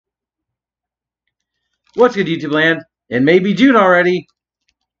What's good, YouTube land? It may be June already,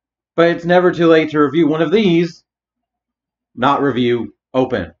 but it's never too late to review one of these. Not review,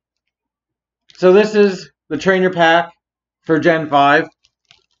 open. So this is the trainer pack for Gen 5.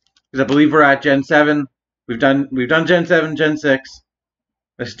 Because I believe we're at Gen 7. We've done Gen 7, Gen 6.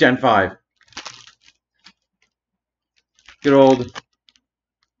 This is Gen 5. Good old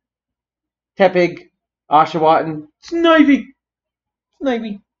Tepig, Oshawott, Snivy.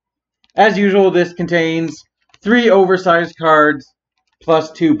 As usual, this contains 3 oversized cards plus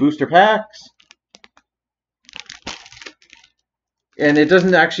 2 booster packs. And it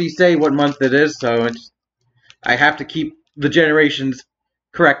doesn't actually say what month it is, so I have to keep the generations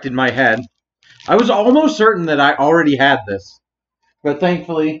correct in my head. I was almost certain that I already had this, but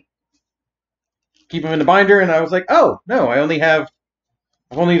thankfully, keep them in the binder, and I was like, oh, no, I've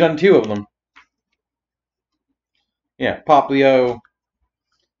only done 2 of them. Yeah, Poplio,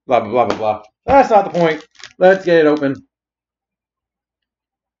 blah, blah, blah, blah, blah. That's not the point. Let's get it open.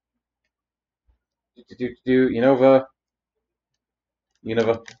 Unova.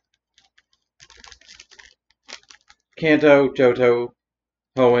 Kanto, Johto,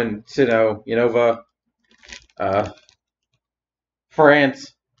 Hoenn, Sinnoh, Unova,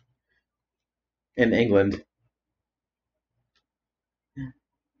 France, and England.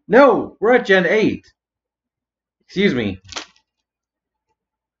 No, we're at Gen 8. Excuse me.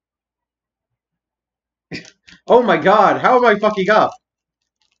 Oh my god, how am I fucking up?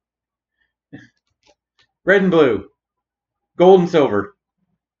 Red and blue. Gold and silver.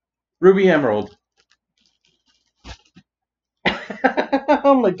 Ruby emerald.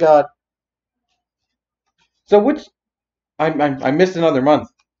 Oh my god. So which... I missed another month.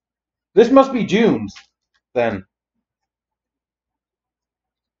 This must be June's, then.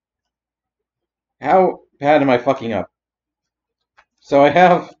 How bad am I fucking up? So I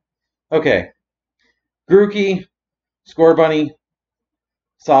have... Okay. Grookey, Scorbunny,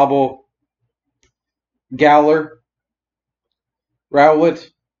 Sobble, Gowler,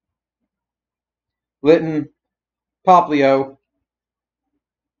 Rowlet, Litten, Poplio,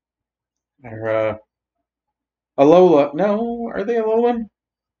 or Alola. No, are they Alolan?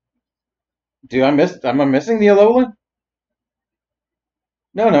 Am I missing the Alolan?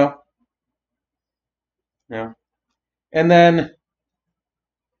 No. And then,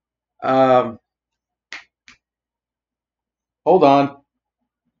 hold on.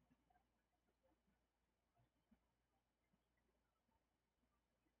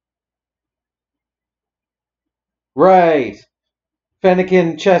 Right.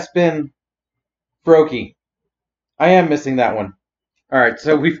 Fennekin, Chespin, Froakie. I am missing that one. Alright,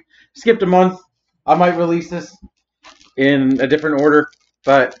 so we've skipped a month. I might release this in a different order,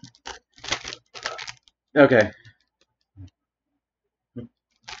 but... Okay.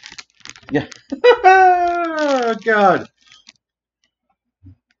 Yeah. Oh, God.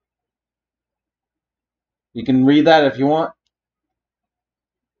 You can read that if you want.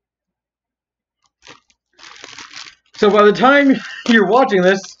 So by the time you're watching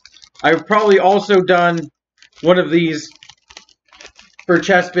this, I've probably also done one of these for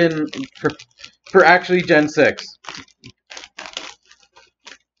Chespin for actually Gen 6.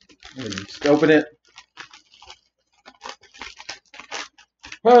 Just open it.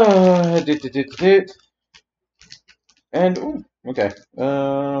 And, ooh, okay.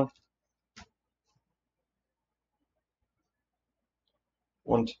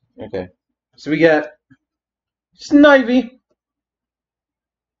 Okay. So we get Snivy.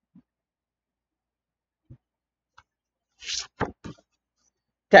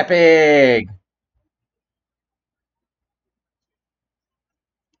 Tepig.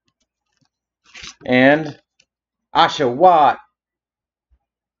 And Oshawott.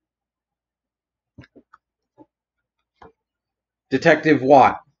 Detective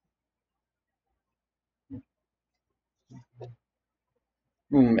Watt.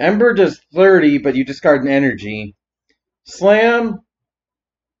 Ember does 30, but you discard an energy. Slam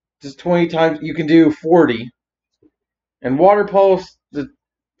does 20 times. You can do 40. And Water Pulse, the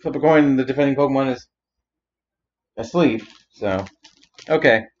flip a coin, the defending Pokemon is asleep. So,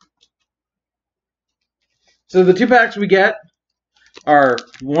 okay. So the 2 packs we get are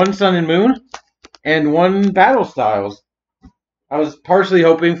 1 Sun and Moon and 1 Battle Styles. I was partially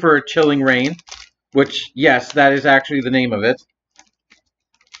hoping for a Chilling Reign, which, yes, that is actually the name of it.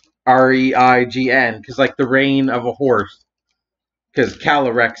 R-E-I-G-N, because like the reign of a horse. Because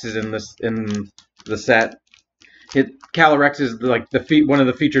Calyrex is in the set. Calyrex is like one of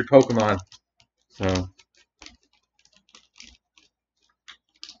the featured Pokemon. So,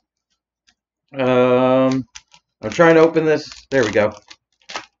 I'm trying to open this. There we go.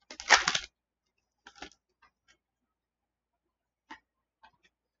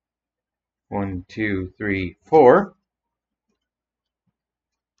 1, 2, 3, 4.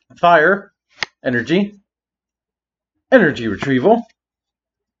 Fire, energy, energy retrieval,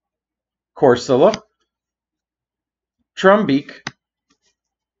 Corsola, Trumbeak,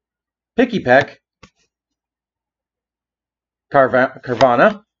 Pikipek,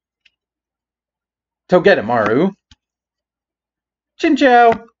 Carvana, Togedemaru,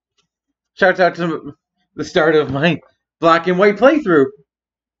 Chinchou. Shouts out to the start of my black and white playthrough.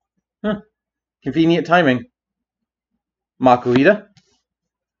 Huh. Convenient timing. Makuhita,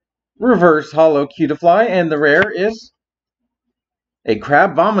 reverse hollow Cutiefly, and the rare is a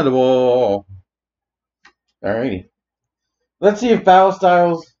Crab Vomitable. Alrighty. Let's see if Battle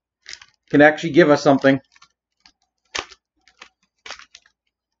Styles can actually give us something.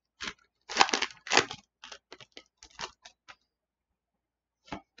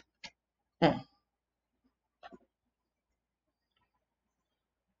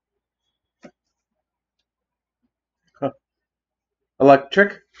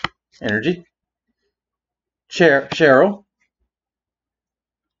 Electric, energy, Cheryl,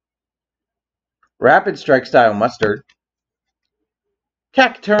 Rapid Strike Style Mustard,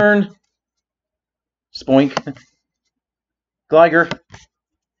 Cacturn, Spoink, Gligar,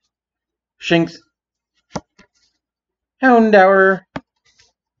 Shinx, Houndour,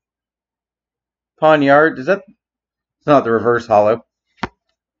 Pawniard. Is that? It's not the reverse hollow.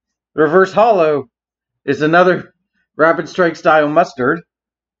 The reverse hollow is another Rapid Strike Style Mustard.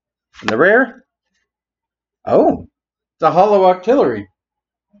 And the rare? Oh, it's a hollow Octillery.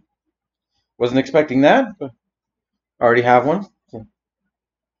 Wasn't expecting that, but I already have one. So.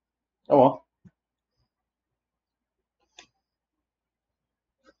 Oh well.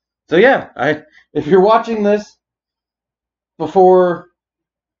 So yeah, if you're watching this before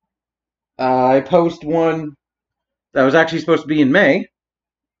I post one that was actually supposed to be in May,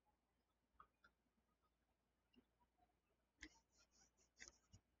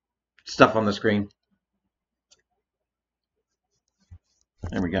 stuff on the screen.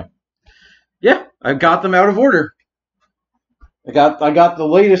 There we go. Yeah, I've got them out of order. I got the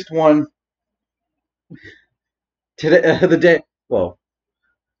latest one today. The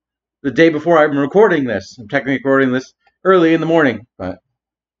day before I'm recording this. I'm technically recording this early in the morning, but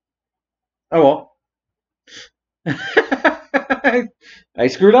oh well. I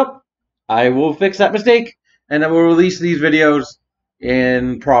screwed up. I will fix that mistake, and I will release these videos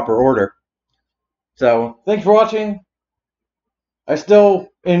in proper order. So, thanks for watching. I still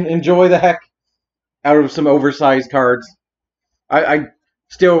enjoy the heck out of some oversized cards. I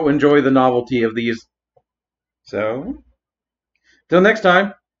still enjoy the novelty of these. So, till next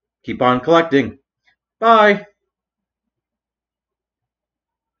time, keep on collecting. Bye.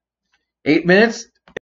 8 minutes?